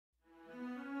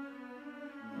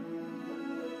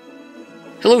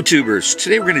Hello tubers,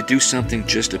 today we're going to do something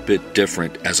just a bit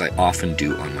different as I often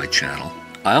do on my channel.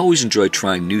 I always enjoy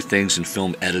trying new things in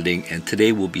film editing, and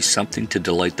today will be something to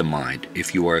delight the mind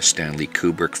if you are a Stanley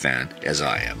Kubrick fan as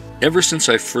I am. Ever since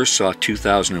I first saw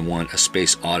 2001 A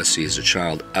Space Odyssey as a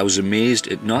child, I was amazed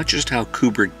at not just how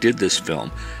Kubrick did this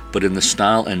film, but in the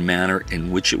style and manner in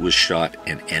which it was shot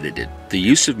and edited. The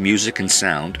use of music and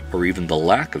sound, or even the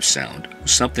lack of sound,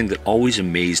 was something that always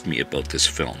amazed me about this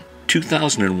film.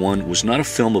 2001 was not a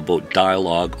film about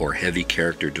dialogue or heavy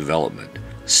character development,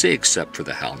 say except for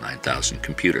the HAL 9000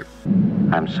 computer.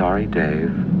 I'm sorry, Dave.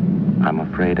 I'm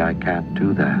afraid I can't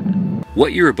do that.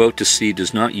 What you're about to see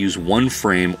does not use one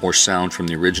frame or sound from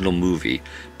the original movie,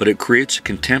 but it creates a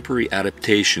contemporary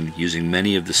adaptation using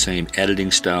many of the same editing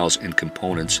styles and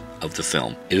components of the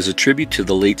film. It is a tribute to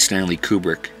the late Stanley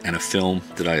Kubrick and a film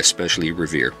that I especially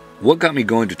revere. What got me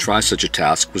going to try such a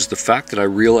task was the fact that I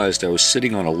realized I was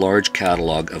sitting on a large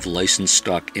catalog of licensed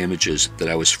stock images that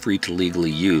I was free to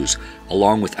legally use,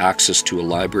 along with access to a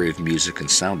library of music and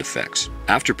sound effects.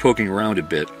 After poking around a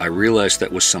bit, I realized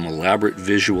that with some elaborate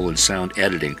visual and sound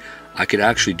editing, I could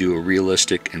actually do a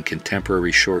realistic and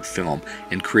contemporary short film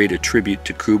and create a tribute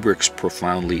to Kubrick's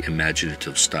profoundly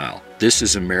imaginative style. This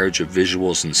is a marriage of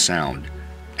visuals and sound,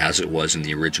 as it was in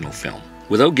the original film.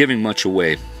 Without giving much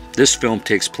away, this film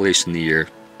takes place in the year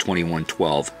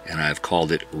 2112, and I have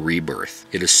called it Rebirth.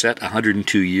 It is set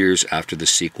 102 years after the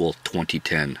sequel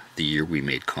 2010, the year we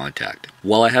made contact.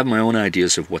 While I have my own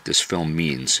ideas of what this film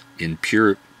means, in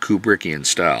pure Kubrickian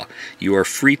style, you are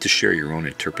free to share your own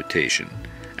interpretation.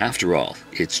 After all,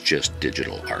 it's just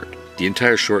digital art. The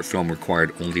entire short film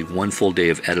required only one full day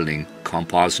of editing,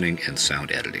 compositing, and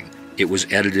sound editing. It was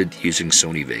edited using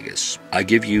Sony Vegas. I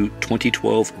give you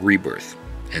 2012 Rebirth.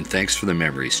 And thanks for the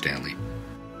memories, Stanley.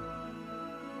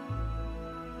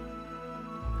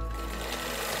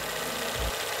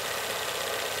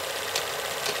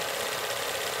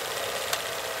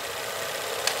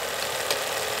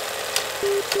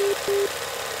 Beep, beep, beep.